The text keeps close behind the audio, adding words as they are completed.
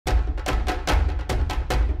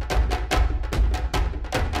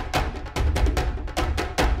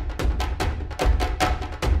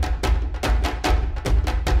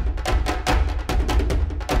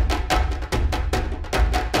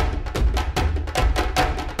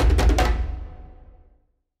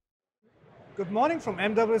Good morning from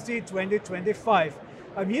MWC 2025.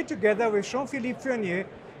 I'm here together with Jean-Philippe Fournier,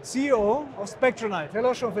 CEO of Spectronite.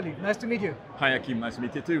 Hello, Jean-Philippe. Nice to meet you. Hi, Akim. Nice to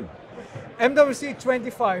meet you too. MWC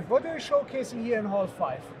 25. What are you showcasing here in Hall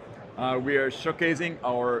 5? We are showcasing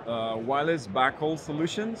our wireless backhaul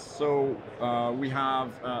solutions. So we are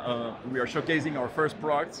showcasing our first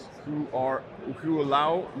products who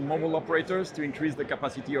allow mobile operators to increase the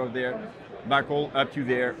capacity of their backhaul up to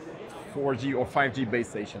their 4G or 5G base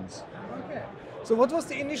stations. Okay. So what was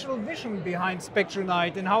the initial vision behind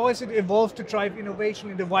Spectronite and how has it evolved to drive innovation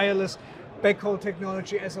in the wireless backhaul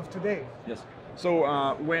technology as of today? Yes.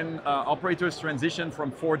 So when operators transition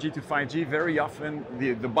from 4G to 5G, very often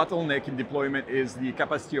the bottleneck in deployment is the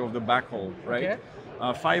capacity of the backhaul, right?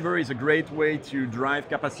 Okay. Fiber is a great way to drive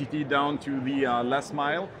capacity down to the last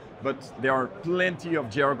mile, but there are plenty of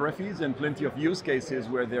geographies and plenty of use cases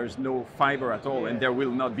where there's no fiber at all, and there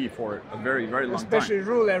will not be for a very, very long time. Especially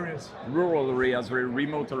rural areas. Rural areas, very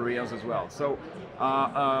remote areas as well. So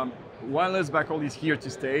wireless backhaul is here to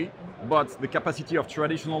stay, but the capacity of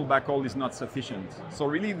traditional backhaul is not sufficient. So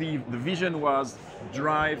really the vision was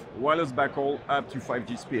drive wireless backhaul up to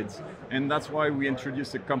 5G speeds. And that's why we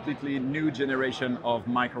introduced a completely new generation of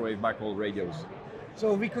microwave backhaul radios.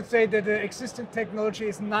 So we could say that the existing technology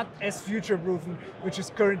is not as future-proof, which is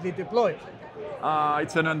currently deployed.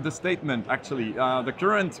 It's an understatement, actually. The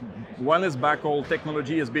current wireless backhaul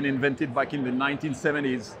technology has been invented back in the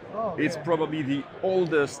 1970s. Oh, it's probably the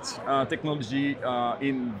oldest technology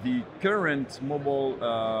in the current mobile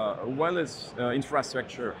wireless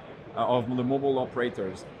infrastructure of the mobile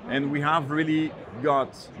operators. And we have really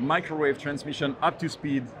got microwave transmission up to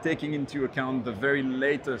speed, taking into account the very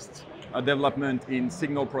latest development in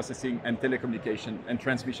signal processing and telecommunication and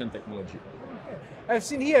transmission technology. I've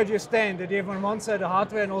seen here at your stand that you have on one side a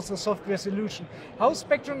hardware and also software solution. How is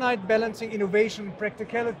Spectronite balancing innovation and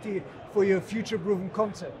practicality for your future-proven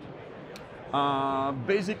concept?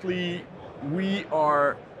 Basically, we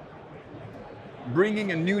are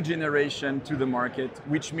bringing a new generation to the market,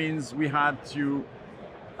 which means we had to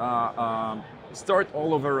start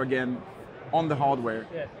all over again on the hardware.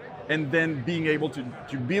 Yeah. And then being able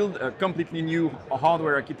to build a completely new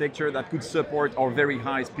hardware architecture that could support our very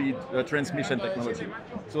high-speed transmission technology.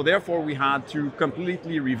 So therefore, we had to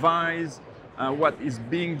completely revise what is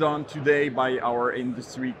being done today by our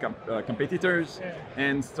industry competitors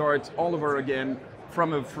and start all over again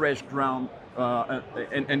from a fresh ground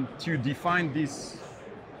and to define this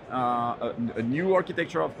a new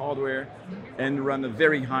architecture of hardware and run a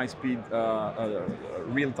very high-speed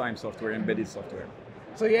real-time software, embedded software.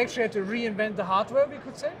 So you actually had to reinvent the hardware, we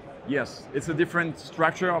could say? Yes, it's a different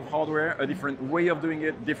structure of hardware, a different way of doing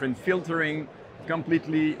it, different filtering,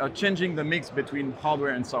 completely changing the mix between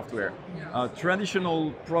hardware and software.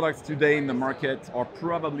 Traditional products today in the market are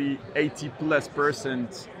probably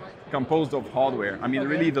 80+% composed of hardware. I mean,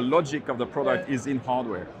 really the logic of the product is in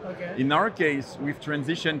hardware. Okay. In our case, we've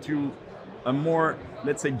transitioned to a more,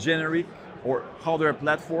 let's say, generic or hardware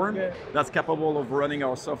platform that's capable of running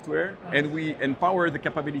our software, and we empower the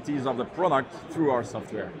capabilities of the product through our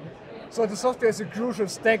software. So the software is a crucial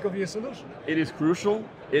stack of your solution? It is crucial.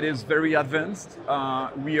 It is very advanced.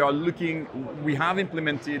 We have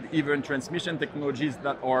implemented even transmission technologies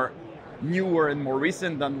that are newer and more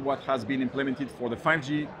recent than what has been implemented for the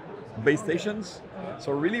 5G base stations.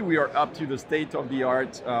 So really we are up to the state of the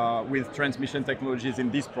art with transmission technologies in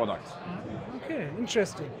these products. Okay,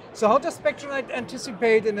 interesting. So how does Spectronite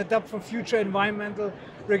anticipate and adapt for future environmental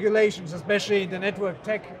regulations, especially in the network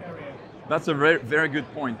tech area? That's a very, very good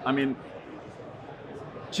point. I mean,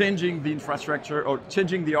 changing the infrastructure or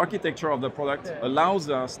changing the architecture of the product allows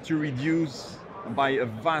us to reduce by a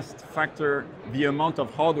vast factor the amount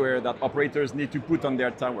of hardware that operators need to put on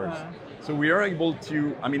their towers. So we are able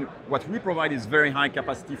to, I mean, what we provide is very high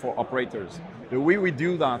capacity for operators. The way we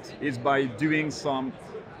do that is by doing some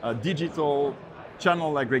digital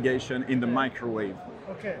channel aggregation in the microwave.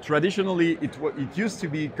 Okay. Traditionally, it used to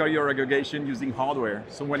be carrier aggregation using hardware.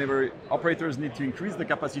 So whenever operators need to increase the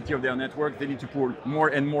capacity of their network, they need to put more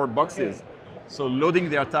and more boxes. Okay. So loading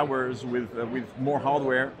their towers with more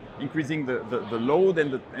hardware, increasing the load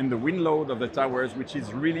and the wind load of the towers, which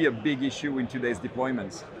is really a big issue in today's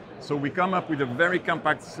deployments. So we come up with a very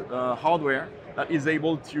compact hardware that is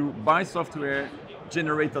able to, by software,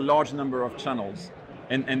 generate a large number of channels.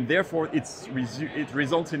 And therefore, it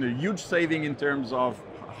results in a huge saving in terms of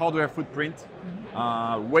hardware footprint,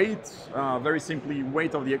 weight, very simply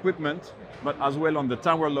weight of the equipment, but as well on the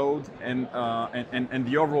tower load and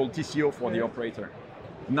the overall TCO for the operator.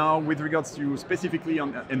 Now, with regards to specifically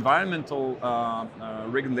on environmental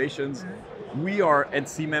regulations, we are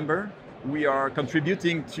EDC member, we are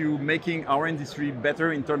contributing to making our industry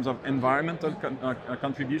better in terms of environmental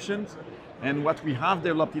contributions. And what we have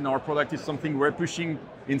developed in our product is something we're pushing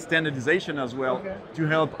in standardization as well, to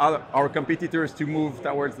help our competitors to move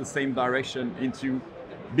towards the same direction into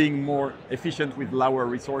being more efficient with lower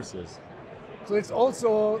resources. So it's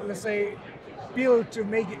also, let's say, built to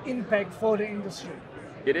make an impact for the industry.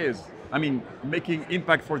 It is. I mean, making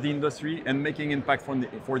impact for the industry and making impact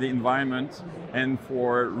for the environment, and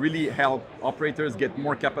for really help operators get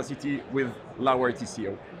more capacity with lower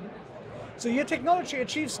TCO. So your technology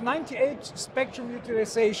achieves 98 spectrum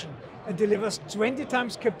utilization and delivers 20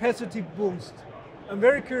 times capacity boost. I'm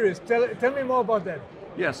very curious. Tell me more about that.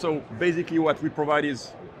 Yeah, so basically what we provide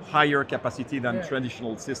is higher capacity than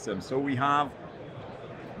traditional systems. So we have,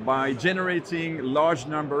 by generating large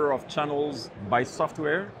number of channels by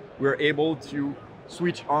software, we're able to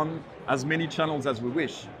switch on as many channels as we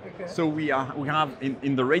wish. So we have,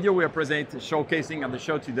 in the radio we are showcasing at the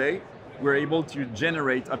show today, we're able to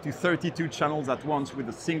generate up to 32 channels at once with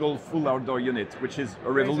a single full outdoor unit, which is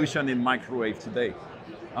a revolution in microwave today.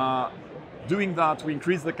 Doing that, we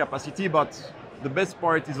increase the capacity, but the best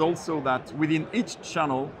part is also that within each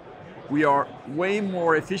channel, we are way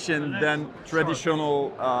more efficient than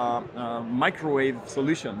traditional microwave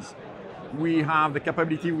solutions. We have the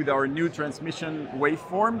capability with our new transmission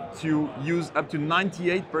waveform to use up to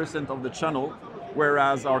 98% of the channel,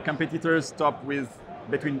 whereas our competitors stop with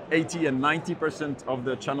between 80 and 90% of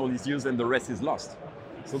the channel is used and the rest is lost.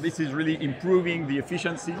 So this is really improving the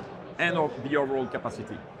efficiency and the overall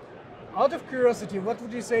capacity. Out of curiosity, what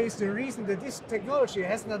would you say is the reason that this technology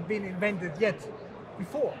has not been invented yet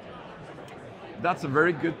before? That's a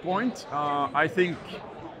very good point. I think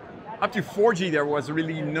up to 4G, there was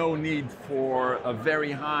really no need for a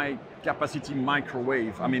very high capacity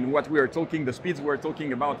microwave. I mean, what we are talking, the speeds we're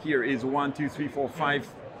talking about here is 1, 2, 3, 4,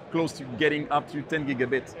 5, close to getting up to 10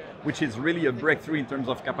 gigabits, which is really a breakthrough in terms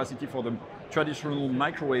of capacity for the traditional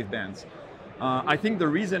microwave bands. I think the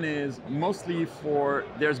reason is mostly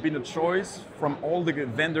there's been a choice from all the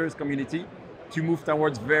vendors community to move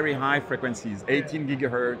towards very high frequencies, 18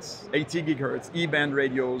 gigahertz, 80 gigahertz, E-band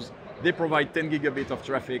radios. They provide 10 gigabit of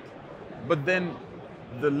traffic, but then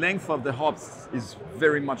the length of the hops is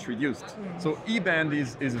very much reduced. So E-band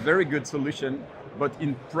is a very good solution, but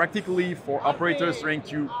practically for operators trying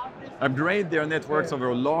to upgrade their networks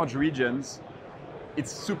over large regions,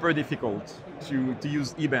 it's super difficult to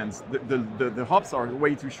use E-bands. The hops are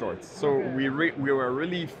way too short. So we were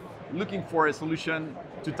really looking for a solution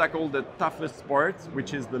to tackle the toughest part,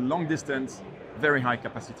 which is the long distance, very high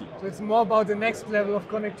capacity. So it's more about the next level of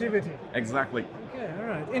connectivity. Exactly. Okay, all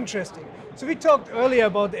right, interesting. So we talked earlier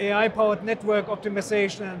about AI-powered network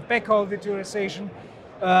optimization and backhaul virtualization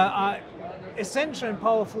are essential and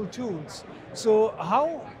powerful tools. So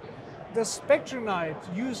how does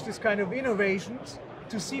Spectronite use this kind of innovations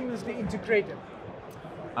to seamlessly integrate them?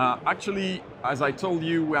 Actually, as I told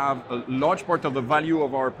you, we have a large part of the value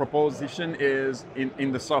of our proposition is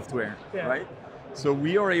in the software, right? So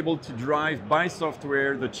we are able to drive by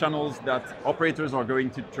software the channels that operators are going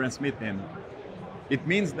to transmit in. It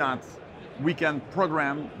means that we can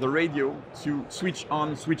program the radio to switch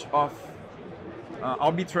on, switch off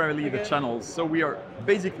arbitrarily the channels. So we are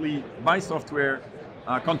basically, by software,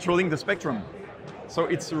 controlling the spectrum. So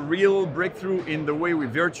it's a real breakthrough in the way we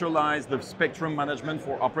virtualize the spectrum management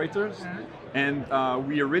for operators. And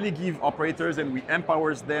we really give operators and we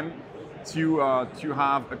empower them to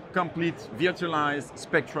have a complete virtualized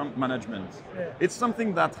spectrum management. It's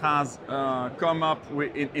something that has come up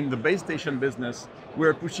in the base station business.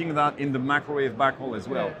 We're pushing that in the microwave backhaul as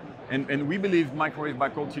well. And we believe microwave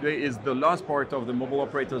backhaul today is the last part of the mobile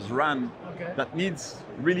operators RAN that needs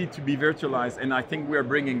really to be virtualized, and I think we're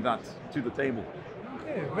bringing that to the table.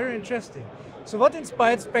 Okay, very interesting. So what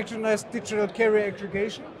inspired Spectronite's digital carrier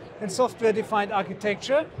aggregation and software-defined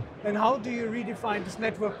architecture, and how do you redefine this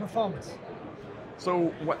network performance?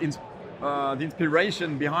 So the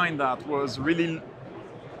inspiration behind that was really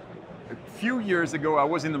a few years ago. I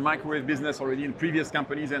was in the microwave business already in previous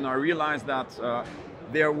companies, and I realized that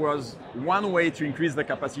there was one way to increase the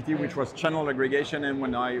capacity, which was channel aggregation. And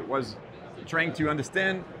when I was trying to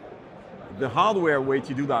understand the hardware way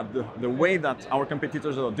to do that, the way that our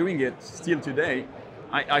competitors are doing it still today,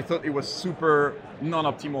 I thought it was super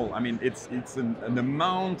non-optimal. I mean, it's an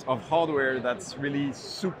amount of hardware that's really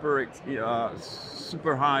super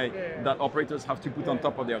high that operators have to put on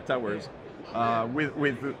top of their towers,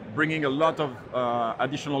 with bringing a lot of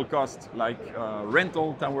additional costs, like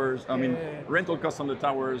rental towers. I mean, rental costs on the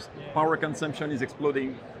towers, power consumption is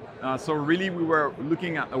exploding. So really, we were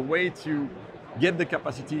looking at a way to get the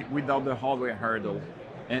capacity without the hardware hurdle.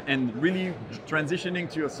 And really transitioning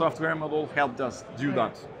to a software model helped us do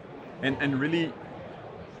that. And really,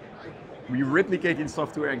 we replicate in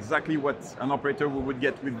software exactly what an operator would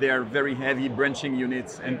get with their very heavy branching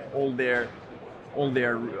units and all their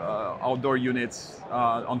outdoor units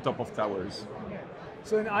on top of towers.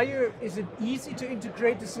 So is it easy to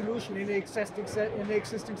integrate the solution in the existing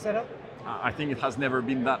setup? I think it has never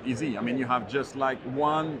been that easy. I mean, you have just like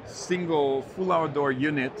one single full outdoor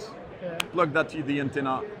unit, plug that to the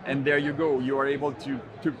antenna, and there you go. You are able to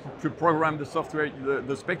program the software,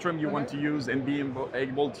 the spectrum you want to use, and be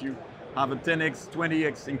able to have a 10x,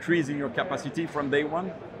 20x increase in your capacity from day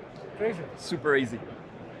one. Crazy. Super easy.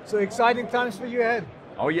 So exciting times for you ahead.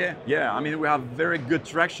 Oh yeah. I mean, we have very good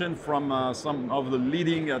traction from some of the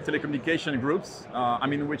leading telecommunication groups. I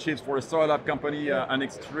mean, which is for a startup company a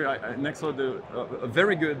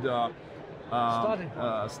very good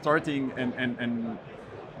starting, and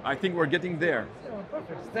I think we're getting there. Oh,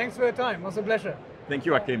 perfect. Thanks for your time. It was a pleasure. Thank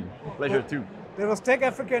you, Hakim. Pleasure too. That was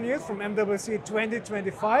TechAfrica News from MWC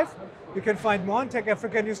 2025. You can find more on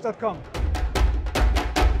techafricanews.com.